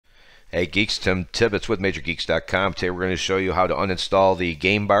Hey geeks, Tim Tibbetts with MajorGeeks.com. Today we're going to show you how to uninstall the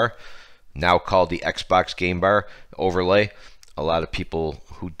game bar, now called the Xbox game bar overlay. A lot of people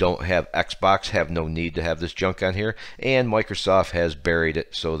who don't have Xbox have no need to have this junk on here, and Microsoft has buried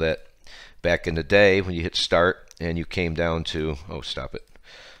it so that back in the day when you hit start and you came down to, oh stop it,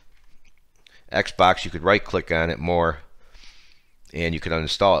 Xbox, you could right click on it more and you could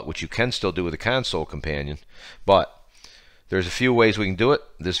uninstall it, which you can still do with a console companion, but there's a few ways we can do it.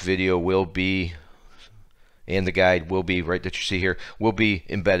 This video will be, and the guide will be, right that you see here, will be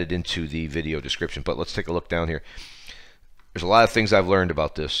embedded into the video description. But let's take a look down here. There's a lot of things I've learned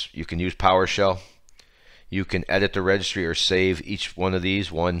about this. You can use PowerShell. You can edit the registry or save each one of these,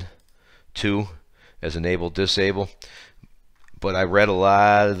 1, 2, as enable, disable. But I read a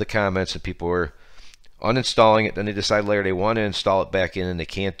lot of the comments and people were uninstalling it, then they decide later they want to install it back in and they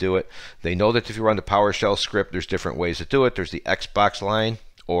can't do it. They know that if you run the PowerShell script, there's different ways to do it. There's the Xbox line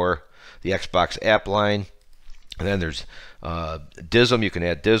or the Xbox app line, and then there's DISM. You can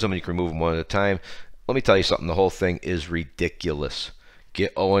add DISM and you can remove them one at a time. Let me tell you something, the whole thing is ridiculous.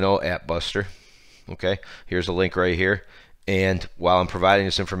 Get O&O App Buster. Okay, here's a link right here, and while I'm providing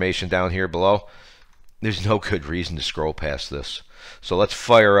this information down here below, there's no good reason to scroll past this. So let's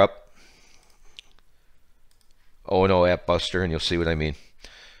fire up O&O App Buster and you'll see what I mean.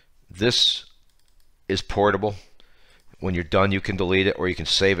 This is portable. When you're done you can delete it or you can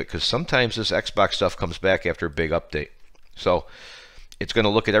save it, because sometimes this Xbox stuff comes back after a big update. So it's going to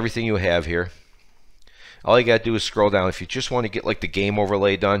look at everything you have here. All you got to do is scroll down. If you just want to get like the game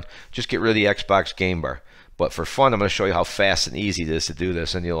overlay done, just get rid of the Xbox game bar. But for fun, I'm going to show you how fast and easy it is to do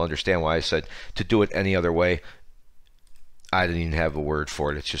this, and you'll understand why I said to do it any other way. I didn't even have a word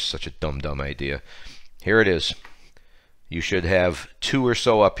for it. It's just such a dumb idea. Here it is. You should have 2 or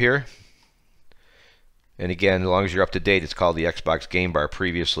so up here. And again, as long as you're up to date, it's called the Xbox game bar.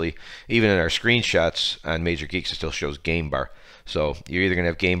 Previously, even in our screenshots on Major Geeks, it still shows game bar. So you're either going to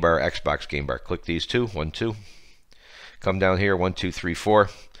have game bar or Xbox game bar. Click these two, 1, 2. Come down here, 1, 2, 3, 4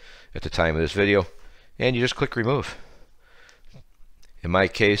 at the time of this video, and you just click remove. In my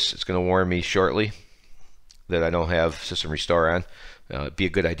case, it's going to warn me shortly that I don't have System Restore on. It'd be a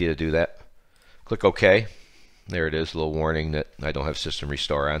good idea to do that. Click OK. There it is, a little warning that I don't have System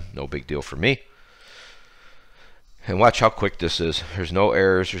Restore on. No big deal for me. And watch how quick this is. There's no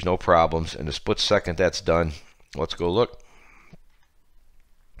errors, there's no problems. In a split second, that's done. Let's go look.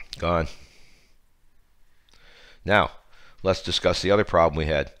 Gone. Now, let's discuss the other problem we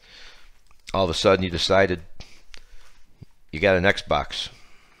had. All of a sudden, you decided you got an Xbox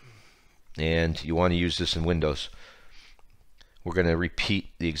and you want to use this in Windows. We're going to repeat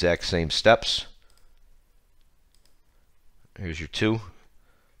the exact same steps. Here's your 2.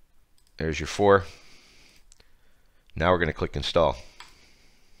 There's your 4. Now we're going to click install.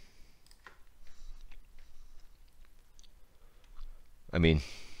 I mean,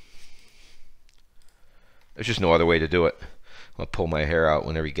 there's just no other way to do it. I'll pull my hair out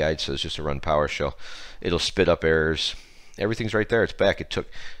when every guide says just to run PowerShell. It'll spit up errors. Everything's right there. It's back. It took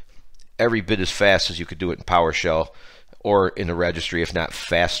every bit as fast as you could do it in PowerShell or in the registry, if not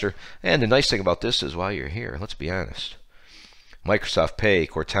faster. And the nice thing about this is while you're here, let's be honest, Microsoft Pay,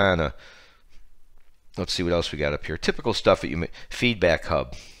 Cortana, let's see what else we got up here. Typical stuff that you make. Feedback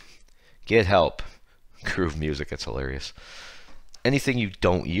Hub, Get Help, Groove Music, that's hilarious. Anything you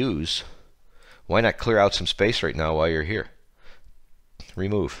don't use, why not clear out some space right now while you're here?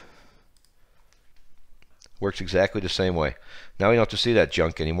 Remove. Works exactly the same way. Now you don't have to see that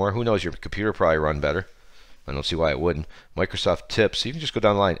junk anymore. Who knows, your computer probably run better. I don't see why it wouldn't. Microsoft Tips, you can just go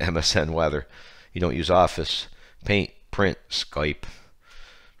down the line, MSN Weather. You don't use Office, Paint, Print, Skype.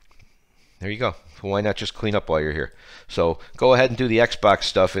 There you go. Why not just clean up while you're here? So go ahead and do the Xbox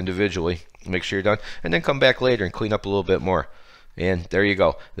stuff individually. Make sure you're done. And then come back later and clean up a little bit more. And there you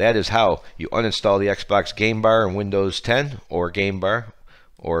go. That is how you uninstall the Xbox game bar in Windows 10 or game bar,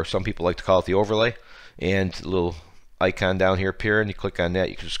 or some people like to call it the overlay. And a little icon down here appearing. You click on that.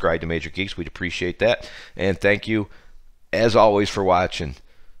 You can subscribe to Major Geeks. We'd appreciate that. And thank you, as always, for watching.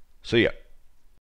 See ya.